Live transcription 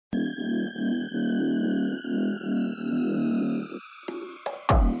Hello,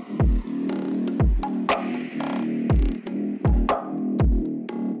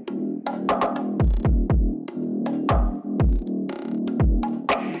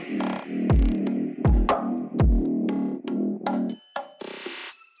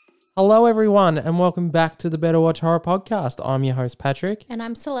 everyone, and welcome back to the Better Watch Horror Podcast. I'm your host, Patrick. And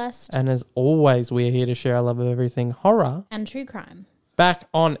I'm Celeste. And as always, we're here to share our love of everything horror. And true crime. Back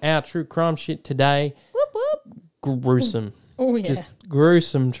on our true crime shit today. Whoop, whoop. Gruesome. Oh, yeah. Just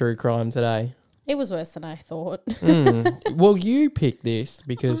gruesome true crime today. It was worse than I thought. Well, you picked this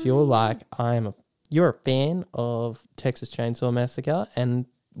because you're like, you're a fan of Texas Chainsaw Massacre, and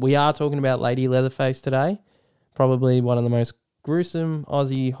we are talking about Lady Leatherface today. Probably one of the most gruesome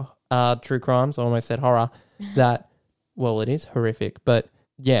Aussie true crimes. I almost said horror. That, well, it is horrific, but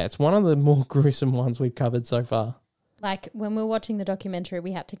yeah, it's one of the more gruesome ones we've covered so far. Like, when we were watching the documentary,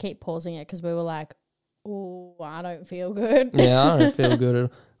 we had to keep pausing it because we were like, oh, I don't feel good. Yeah, I don't feel good at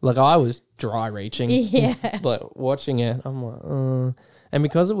all. Like, I was dry reaching. Yeah. Like, watching it, I'm like, And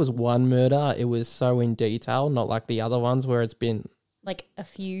because it was one murder, it was so in detail, not like the other ones where it's been... Like, a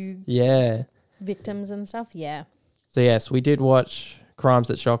few victims and stuff, yeah. So, yes, we did watch Crimes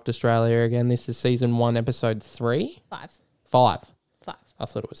That Shocked Australia again. This is season 1, episode 3. 5. 5. I 5.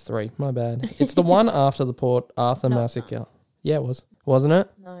 thought it was 3. My bad. It's the one after the Port Arthur massacre. Yeah, it was. Wasn't it?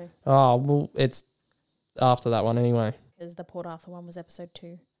 No. Oh, well, it's after that one anyway. Because the Port Arthur one was episode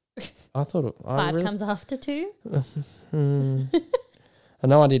 2. I thought it... 5 comes after 2. I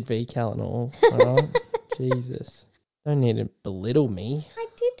know I did VCal and all. Right? Jesus. Don't need to belittle me. I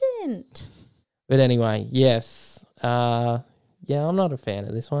didn't. But anyway, yes. Yeah, I'm not a fan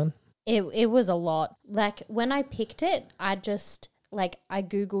of this one. It was a lot. Like, when I picked it, I just, like, I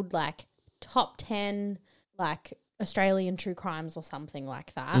Googled, like, top 10, like, Australian true crimes or something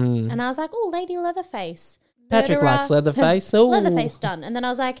like that. And I was like, oh, Lady Leatherface. Patrick Murderer. likes Leatherface. Ooh. Leatherface done. And then I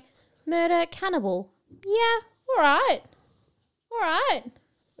was like, murder, cannibal. Yeah, all right. All right.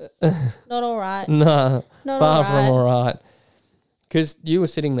 Not all right. No, Not far all right. from all right. Because you were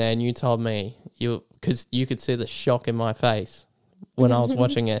sitting there and you told me, because you could see the shock in my face when I was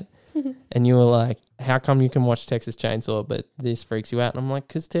watching it. And you were like, how come you can watch Texas Chainsaw, but this freaks you out? And I'm like,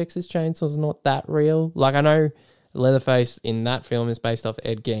 because Texas Chainsaw's not that real. Like, I know Leatherface in that film is based off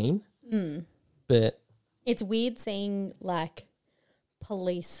Ed Gein, but... It's weird seeing, like,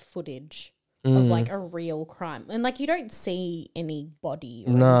 police footage of, like, a real crime. And, like, you don't see any body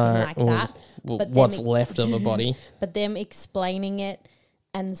or anything like that. Well, but what's left of a body. But them explaining it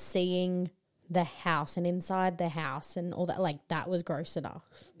and seeing the house and inside the house and all that, like, that was gross enough.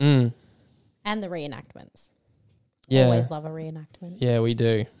 And the reenactments. Yeah. Always love a reenactment. Yeah, we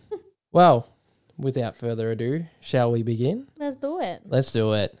do. Well, without further ado, shall we begin? Let's do it. Let's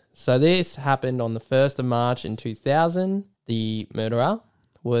do it. So this happened on the 1st of March in 2000. The murderer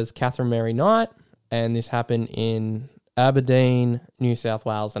was Katherine Mary Knight, and this happened in Aberdeen, New South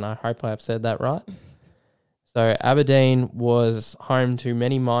Wales, and I hope I have said that right. So Aberdeen was home to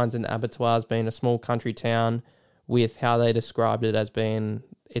many mines and abattoirs, being a small country town with how they described it as being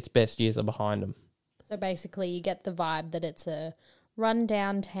its best years are behind them. So basically you get the vibe that it's a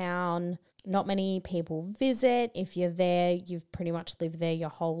run-down town. Not many people visit. If you're there, you've pretty much lived there your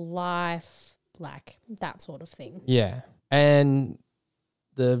whole life, like that sort of thing. Yeah. And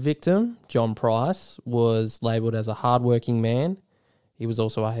the victim, John Price, was labelled as a hardworking man. He was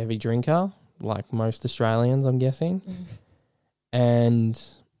also a heavy drinker, like most Australians, I'm guessing. And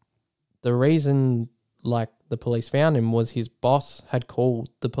the reason, like, the police found him was his boss had called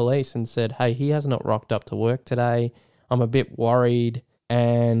the police and said, hey, he has not rocked up to work today. I'm a bit worried.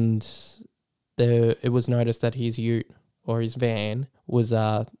 And it was noticed that his ute or his van was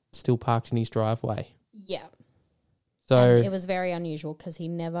still parked in his driveway. Yeah. So and it was very unusual because he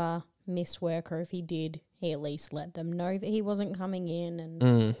never missed work, or if he did, he at least let them know that he wasn't coming in.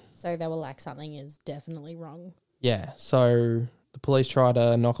 And so they were like, something is definitely wrong. Yeah. So the police tried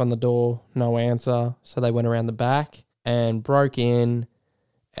to knock on the door, no answer. So they went around the back and broke in.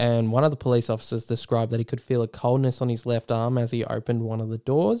 And one of the police officers described that he could feel a coldness on his left arm as he opened one of the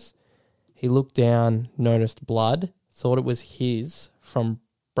doors. He looked down, noticed blood, thought it was his from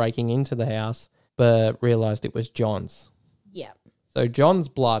breaking into the house, but realised it was John's. Yeah. So John's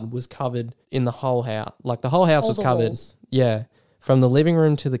blood was covered in the whole house. Like, the whole house was covered. Walls. Yeah. From the living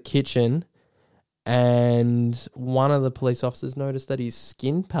room to the kitchen. And one of the police officers noticed that his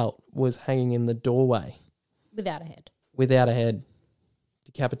skin pelt was hanging in the doorway. Without a head. Without a head.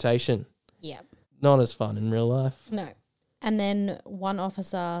 Decapitation. Yeah. Not as fun in real life. No. And then one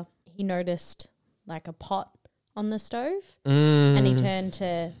officer, he noticed like a pot on the stove. Mm. And he turned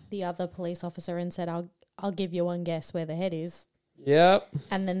to the other police officer and said, I'll give you one guess where the head is. Yep.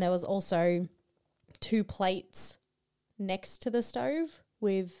 And then there was also 2 plates next to the stove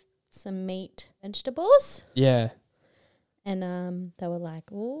with some meat, vegetables. Yeah. And they were like,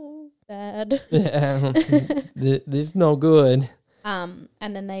 oh, bad. Yeah. This is no good. And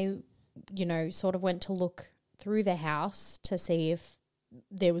then they, sort of went to look through the house to see if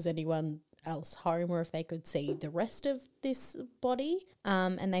there was anyone else home or if they could see the rest of this body.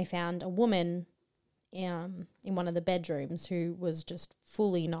 And they found a woman in one of the bedrooms who was just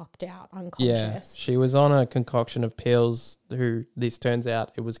fully knocked out, unconscious. Yeah, she was on a concoction of pills who, this turns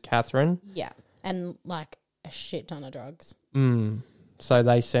out, it was Katherine. Yeah, and like a shit ton of drugs. So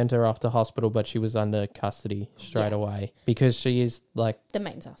they sent her off to hospital, but she was under custody straight away because she is like... The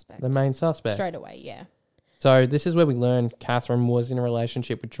main suspect. Straight away, yeah. So this is where we learned Katherine was in a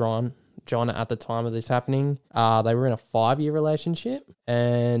relationship with John at the time of this happening. They were in a 5-year relationship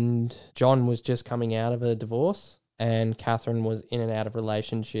and John was just coming out of a divorce and Katherine was in and out of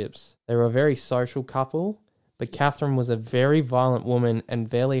relationships. They were a very social couple, but Katherine was a very violent woman and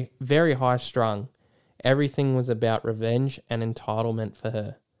very, very high strung. Everything was about revenge and entitlement for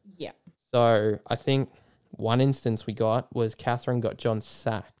her. Yeah. So I think one instance we got was Katherine got John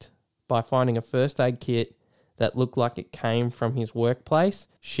sacked by finding a first aid kit that looked like it came from his workplace.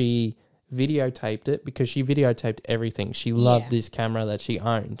 She videotaped it because she videotaped everything. She loved this camera that she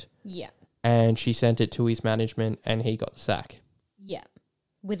owned. Yeah. And she sent it to his management and he got the sack. Yeah.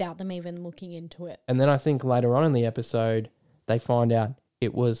 Without them even looking into it. And then I think later on in the episode, they find out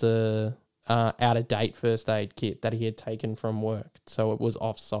it was a out-of-date first aid kit that he had taken from work. So it was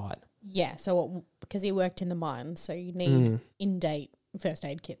off-site. Yeah. So because he worked in the mines, so you need in-date first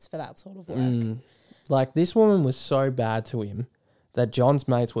aid kits for that sort of work. Like, this woman was so bad to him that John's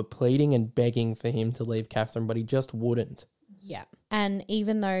mates were pleading and begging for him to leave Katherine, but he just wouldn't. Yeah. And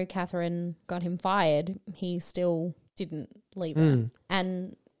even though Katherine got him fired, he still didn't leave her.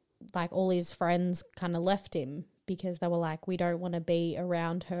 And, like, all his friends kind of left him because they were like, we don't want to be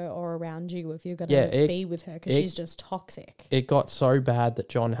around her or around you if you're going to be with her because she's just toxic. It got so bad that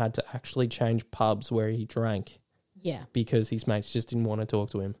John had to actually change pubs where he drank. Yeah. Because his mates just didn't want to talk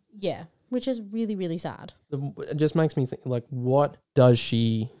to him. Yeah. Which is really, really sad. It just makes me think, like, what does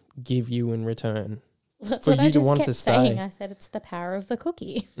she give you in return? That's what I just kept saying. I said it's the power of the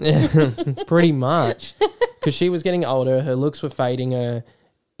cookie. Pretty much. Because she was getting older, her looks were fading,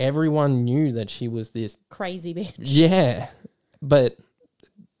 everyone knew that she was this... crazy bitch. Yeah. But,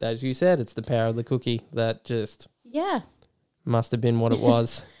 as you said, it's the power of the cookie that just... Yeah. Must have been what it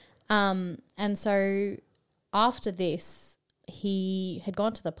was. And so, after this... he had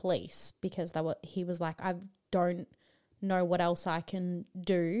gone to the police because he was like, I don't know what else I can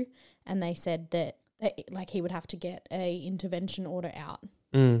do. And they said that like he would have to get a intervention order out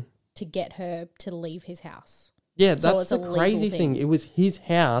to get her to leave his house. Yeah, that's the crazy thing. It was his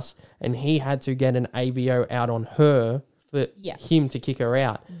house and he had to get an AVO out on her for him to kick her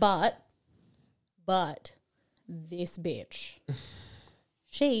out. But this bitch,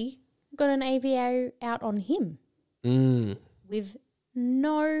 she got an AVO out on him. With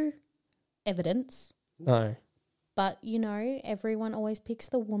no evidence. No. But, everyone always picks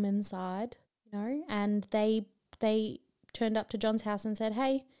the woman's side, and they turned up to John's house and said,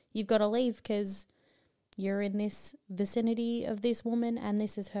 hey, you've got to leave because you're in this vicinity of this woman and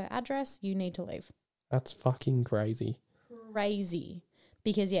this is her address. You need to leave. That's fucking crazy. Crazy.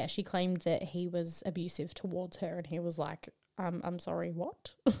 Because, she claimed that he was abusive towards her and he was like, I'm sorry,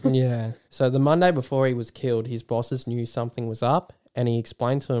 what? Yeah. So the Monday before he was killed, his bosses knew something was up and he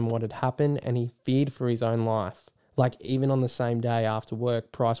explained to him what had happened and he feared for his own life. Like, even on the same day after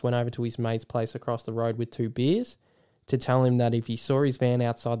work, Price went over to his mate's place across the road with 2 beers to tell him that if he saw his van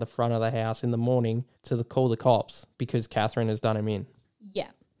outside the front of the house in the morning to call the cops because Katherine has done him in.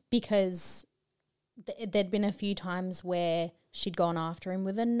 Yeah, because there'd been a few times where she'd gone after him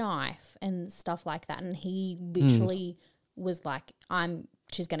with a knife and stuff like that and he literally... was like,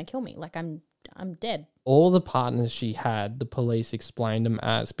 she's going to kill me. Like, I'm dead. All the partners she had, the police explained them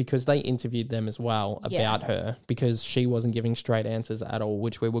as, because they interviewed them as well about her, because she wasn't giving straight answers at all,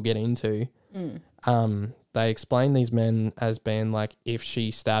 which we will get into. They explained these men as being like, if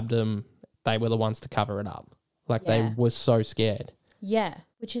she stabbed them, they were the ones to cover it up. Like, they were so scared. Yeah,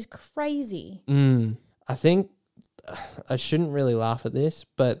 which is crazy. I think, I shouldn't really laugh at this,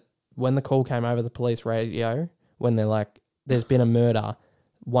 but when the call came over the police radio, when they're like, there's been a murder,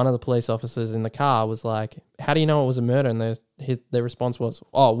 one of the police officers in the car was like, how do you know it was a murder? And their response was,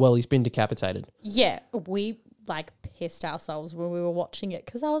 oh, well, he's been decapitated. Yeah, we like pissed ourselves when we were watching it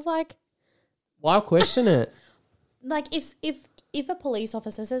because I was like... Why question it? like, if a police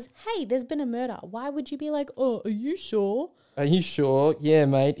officer says, hey, there's been a murder, why would you be like, oh, are you sure? Are you sure? Yeah,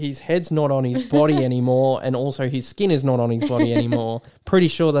 mate. His head's not on his body anymore, and also his skin is not on his body anymore. Pretty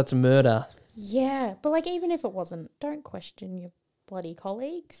sure that's a murder. Yeah, but like, even if it wasn't, don't question your bloody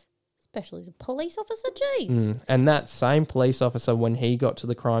colleagues, especially as a police officer. Jeez. And that same police officer, when he got to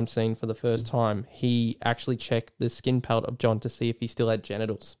the crime scene for the first time, he actually checked the skin pelt of John to see if he still had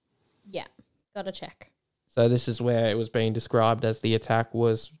genitals. Yeah, gotta check. So this is where it was being described as the attack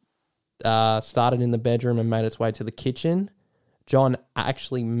was started in the bedroom and made its way to the kitchen. John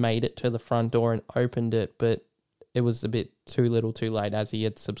actually made it to the front door and opened it, but it was a bit too little too late as he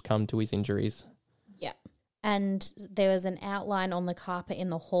had succumbed to his injuries. Yeah. And there was an outline on the carpet in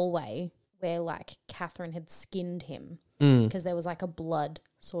the hallway where, like, Katherine had skinned him because there was, like, a blood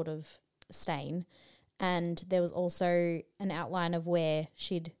sort of stain. And there was also an outline of where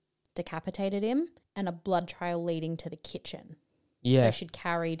she'd decapitated him and a blood trail leading to the kitchen. Yeah. So she'd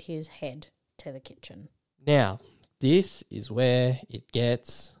carried his head to the kitchen. Now, this is where it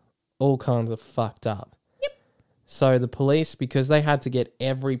gets all kinds of fucked up. Yep. So the police, because they had to get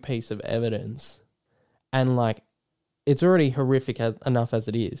every piece of evidence, and like, it's already horrific enough as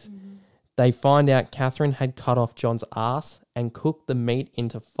it is, they find out Katherine had cut off John's ass and cooked the meat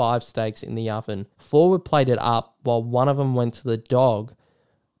into 5 steaks in the oven. 4 were plated up while one of them went to the dog.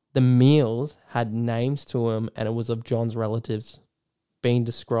 The meals had names to them, and it was of John's relatives, being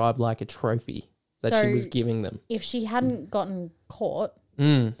described like a trophy that she was giving them. If she hadn't gotten caught,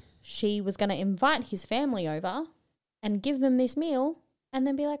 she was going to invite his family over and give them this meal and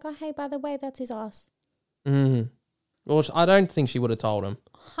then be like, oh, hey, by the way, that's his ass. Well, I don't think she would have told him.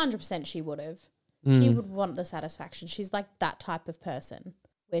 100% she would have. She would want the satisfaction. She's like that type of person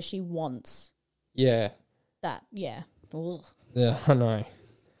where she wants that. Yeah. Ugh. Yeah, I know.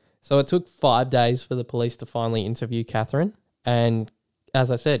 So it took 5 days for the police to finally interview Katherine. And as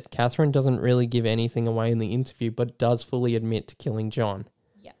I said, Katherine doesn't really give anything away in the interview, but does fully admit to killing John.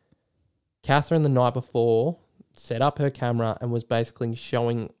 Yeah. Katherine, the night before, set up her camera and was basically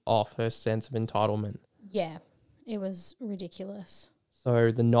showing off her sense of entitlement. Yeah. It was ridiculous.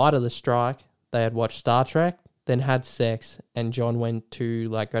 So the night of the strike, they had watched Star Trek, then had sex, and John went to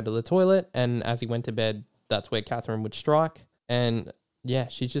like go to the toilet, and as he went to bed, that's where Katherine would strike. And yeah,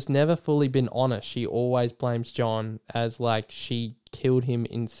 she's just never fully been honest. She always blames John as like she killed him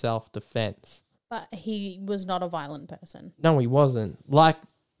in self-defense. But he was not a violent person. No, he wasn't. Like,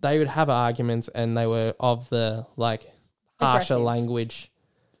 they would have arguments and they were of the like harsher Aggressive. language,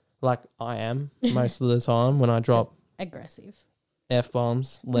 like I am most of the time when I drop Aggressive.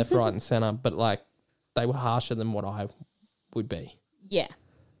 F-bombs left, right and center. But like, they were harsher than what I would be. Yeah.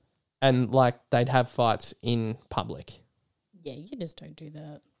 And like, they'd have fights in public. Yeah, you just don't do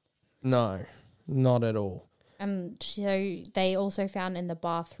that. No, not at all. So they also found in the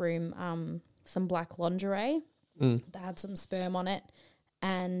bathroom some black lingerie that had some sperm on it,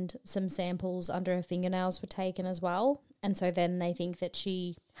 and some samples under her fingernails were taken as well. And so then they think that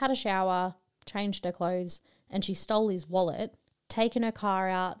she had a shower, changed her clothes, and she stole his wallet, taken her car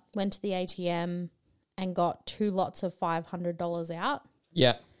out, went to the ATM and got 2 lots of $500 out.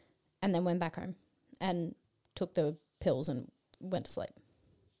 Yeah. And then went back home and took the pills and went to sleep.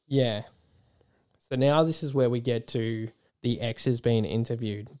 Yeah. So now this is where we get to the exes being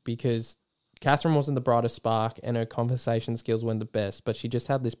interviewed, because Katherine wasn't the brightest spark and her conversation skills weren't the best, but she just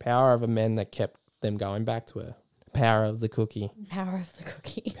had this power over men that kept them going back to her. Power of the cookie. Power of the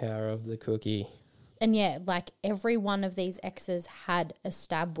cookie. Power of the cookie. And yeah, like every one of these exes had a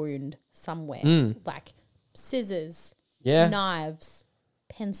stab wound somewhere. Like scissors, knives,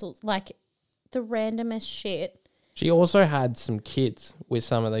 pencils, like the randomest shit. She also had some kids with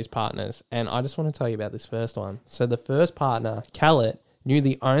some of these partners, and I just want to tell you about this first one. So the first partner, Callett, knew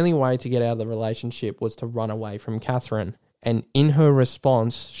the only way to get out of the relationship was to run away from Katherine. And in her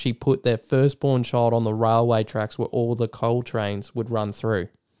response, she put their firstborn child on the railway tracks where all the coal trains would run through.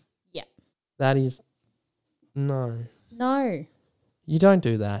 Yeah. That is... No. No. You don't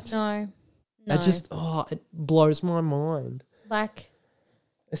do that. No. It blows my mind. Like...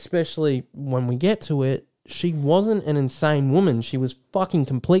 Especially when we get to it, she wasn't an insane woman. She was fucking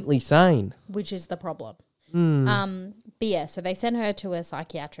completely sane. Which is the problem. But yeah, so they sent her to a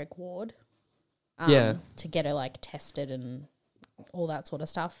psychiatric ward. To get her like tested and all that sort of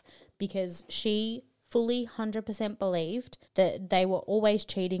stuff, because she fully 100% believed that they were always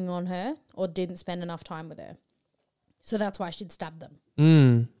cheating on her or didn't spend enough time with her. So that's why she'd stabbed them.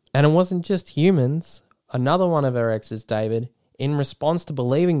 And it wasn't just humans. Another one of her exes, David, in response to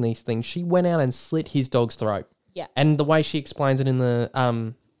believing these things, she went out and slit his dog's throat. Yeah. And the way she explains it in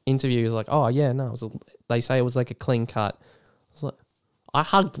the interview, he was like, "Oh yeah, no, they say it was like a clean cut." I was like, I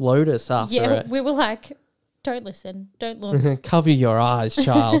hugged Lotus after it. we were like, don't listen, don't look. Cover your eyes,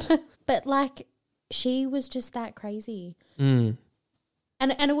 child. But like, she was just that crazy. Mm.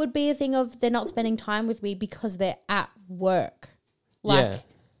 And it would be a thing of they're not spending time with me because they're at work. Like,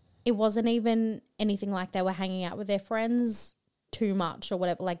 it wasn't even anything like they were hanging out with their friends too much or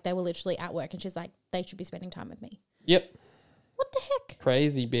whatever. Like, they were literally at work, and she's like, they should be spending time with me. Yep. What the heck?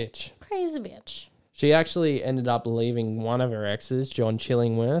 Crazy bitch. Crazy bitch. She actually ended up leaving one of her exes, John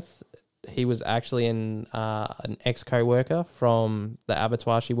Chillingworth. He was actually an ex-co-worker from the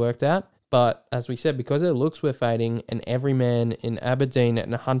abattoir she worked at. But as we said, because her looks were fading and every man in Aberdeen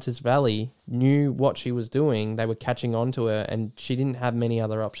and Hunters Valley knew what she was doing, they were catching on to her, and she didn't have many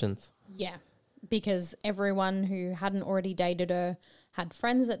other options. Yeah, because everyone who hadn't already dated her had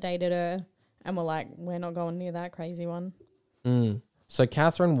friends that dated her and were like, we're not going near that crazy one. Mm. So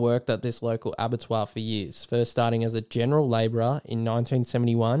Katherine worked at this local abattoir for years, first starting as a general labourer in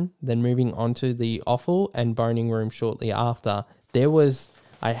 1971, then moving on to the offal and boning room shortly after.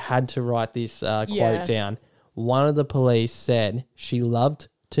 I had to write this quote down. One of the police said she loved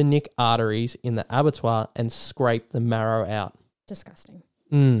to nick arteries in the abattoir and scrape the marrow out. Disgusting.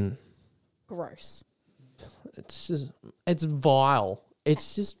 Mm. Gross. It's vile.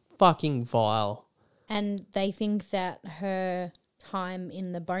 It's just fucking vile. And they think that her time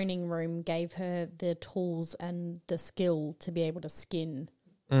in the boning room gave her the tools and the skill to be able to skin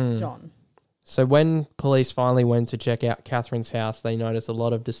John. So when police finally went to check out Katherine's house, they noticed a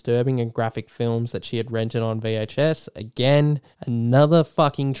lot of disturbing and graphic films that she had rented on VHS. Again, another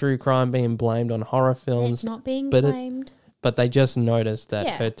fucking true crime being blamed on horror films. It's not being blamed. But they just noticed that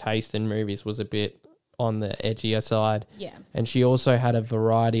her taste in movies was a bit on the edgier side. Yeah. And she also had a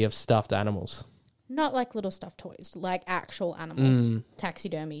variety of stuffed animals. Not like little stuffed toys, like actual animals,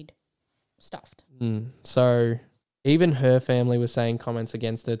 taxidermied, stuffed. So even her family was saying comments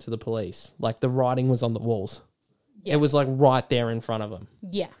against her to the police. Like, the writing was on the walls. Yeah. It was like right there in front of them.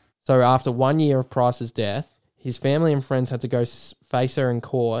 Yeah. So after 1 year of Price's death, his family and friends had to go face her in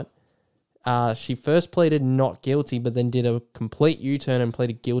court. She first pleaded not guilty, but then did a complete U-turn and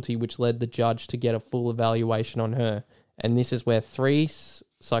pleaded guilty, which led the judge to get a full evaluation on her. And this is where 3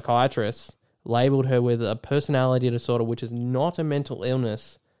 psychiatrists labelled her with a personality disorder, which is not a mental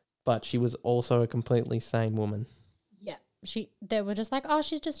illness, but she was also a completely sane woman. Yeah. They were just like, oh,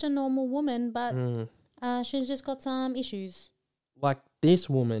 she's just a normal woman, but she's just got some issues. Like, this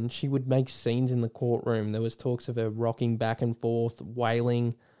woman, she would make scenes in the courtroom. There was talks of her rocking back and forth,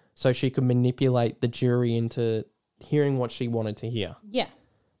 wailing, so she could manipulate the jury into hearing what she wanted to hear. Yeah.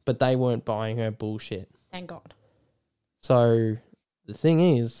 But they weren't buying her bullshit. Thank God. So the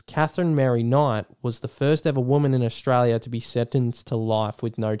thing is, Katherine Mary Knight was the first ever woman in Australia to be sentenced to life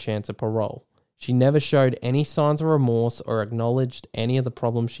with no chance of parole. She never showed any signs of remorse or acknowledged any of the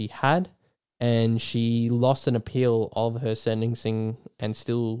problems she had, and she lost an appeal of her sentencing and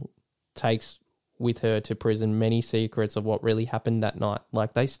still takes with her to prison many secrets of what really happened that night.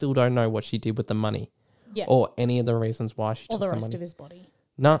 Like, they still don't know what she did with the money. Yeah. Or any of the reasons why she took the money. Or the rest of his body.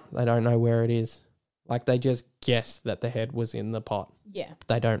 No, they don't know where it is. Like, they just guess that the head was in the pot. Yeah. But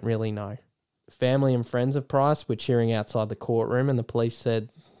they don't really know. Family and friends of Price were cheering outside the courtroom, and the police said,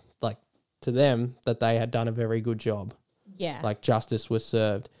 like, to them that they had done a very good job. Yeah. Like, justice was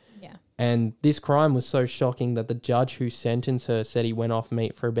served. Yeah. And this crime was so shocking that the judge who sentenced her said he went off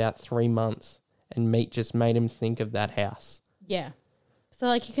meat for about 3 months, and meat just made him think of that house. Yeah. So,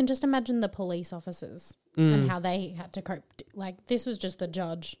 like, you can just imagine the police officers and how they had to cope. Like, this was just the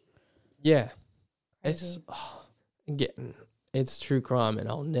judge. Yeah. Crazy. It's true crime, and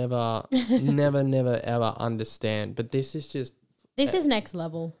I'll never, never, ever understand. But this is just... This is next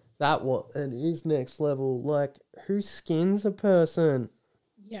level. It is next level. Like, who skins a person?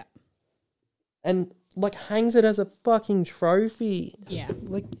 Yeah. And, like, hangs it as a fucking trophy. Yeah.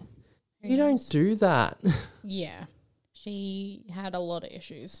 Like, you don't do that. Yeah. She had a lot of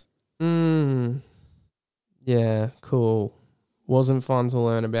issues. Yeah, cool. Wasn't fun to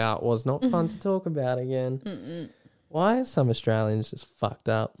learn about. Was not fun to talk about again. Why are some Australians just fucked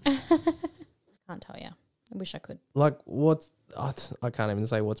up? Can't tell you. I wish I could. Like, I can't even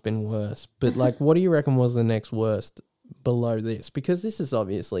say what's been worse. But, like, what do you reckon was the next worst below this? Because this is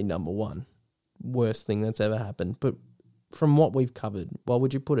obviously number one worst thing that's ever happened. But from what we've covered, what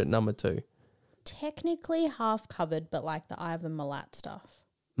would you put at number 2? Technically half covered, but like the Ivan Milat stuff.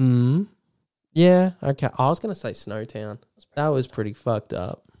 Yeah, okay. I was going to say Snowtown. That was pretty fucked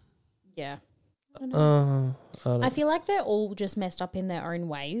up. Yeah. I feel like they're all just messed up in their own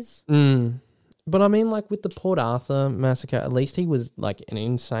ways. And But I mean, like, with the Port Arthur massacre, at least he was, like, an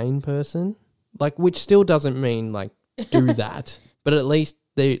insane person. Like, which still doesn't mean, like, do that. But at least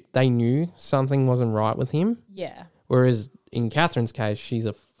they knew something wasn't right with him. Yeah. Whereas in Catherine's case, she's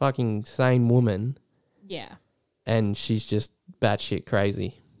a fucking sane woman. Yeah. And she's just batshit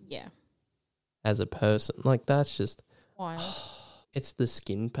crazy. Yeah. As a person. Like, that's just... Wild. It's the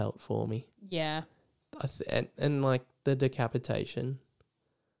skin pelt for me. Yeah. And, like, the decapitation.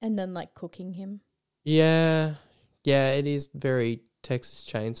 And then, like, cooking him. Yeah. Yeah, it is very Texas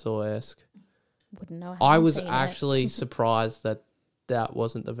Chainsaw-esque. Wouldn't know. I was actually surprised that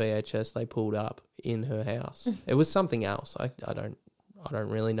wasn't the VHS they pulled up in her house. It was something else. I don't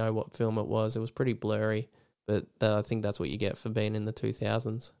really know what film it was. It was pretty blurry, but I think that's what you get for being in the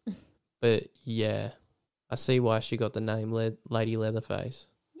 2000s. But yeah, I see why she got the name Lady Leatherface.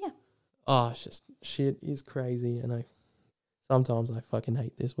 Yeah. Oh, it's just shit is crazy, and sometimes I fucking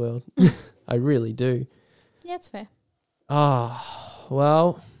hate this world. I really do. Yeah, it's fair. Oh,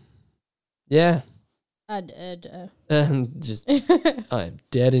 well, yeah. And just, I'm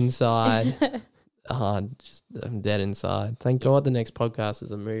dead inside. I'm dead inside. Thank God the next podcast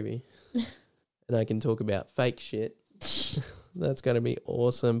is a movie. And I can talk about fake shit. That's going to be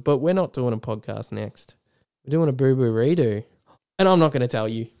awesome. But we're not doing a podcast next. We're doing a boo-boo redo. And I'm not going to tell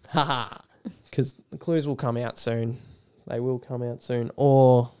you. Haha. Because the clues will come out soon. They will come out soon.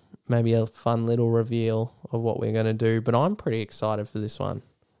 Or maybe a fun little reveal of what we're going to do. But I'm pretty excited for this one.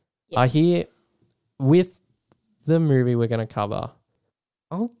 Yes. I hear... With the movie we're going to cover,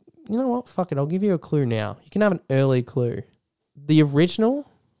 you know what? Fuck it. I'll give you a clue now. You can have an early clue. The original,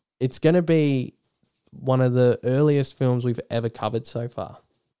 it's going to be one of the earliest films we've ever covered so far.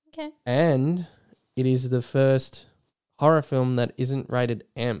 Okay. And it is the first horror film that isn't rated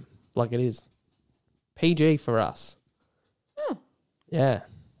M, like it is. PG for us. Oh. Yeah.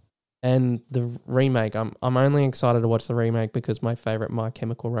 And the remake, I'm only excited to watch the remake because my favourite My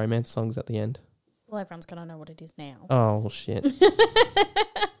Chemical Romance song's at the end. Well, everyone's going to know what it is now. Oh, well, shit.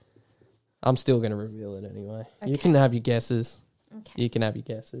 I'm still going to reveal it anyway. Okay. You can have your guesses. Okay. You can have your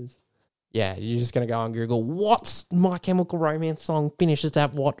guesses. Yeah, you're just going to go on Google, what's My Chemical Romance song finishes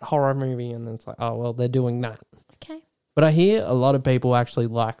at what horror movie? And then it's like, oh, well, they're doing that. Okay. But I hear a lot of people actually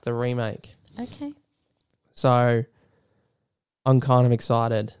like the remake. Okay. So I'm kind of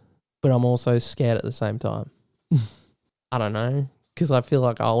excited, but I'm also scared at the same time. I don't know, because I feel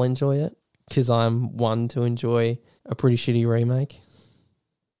like I'll enjoy it. Because I'm one to enjoy a pretty shitty remake.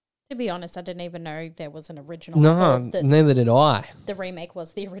 To be honest, I didn't even know there was an original. No, neither did I. The remake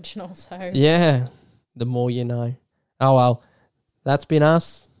was the original, so... Yeah, the more you know. Oh, well, that's been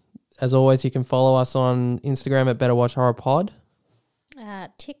us. As always, you can follow us on Instagram at Better Watch Horror Pod.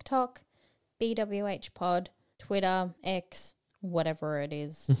 TikTok, BWH Pod, Twitter, X, whatever it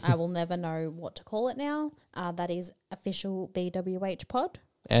is. I will never know what to call it now. That is official BWH Pod.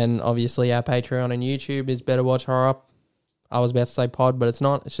 And obviously our Patreon and YouTube is Better Watch Horror. I was about to say pod, but it's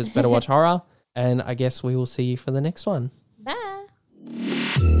not. It's just Better Watch Horror. And I guess we will see you for the next one.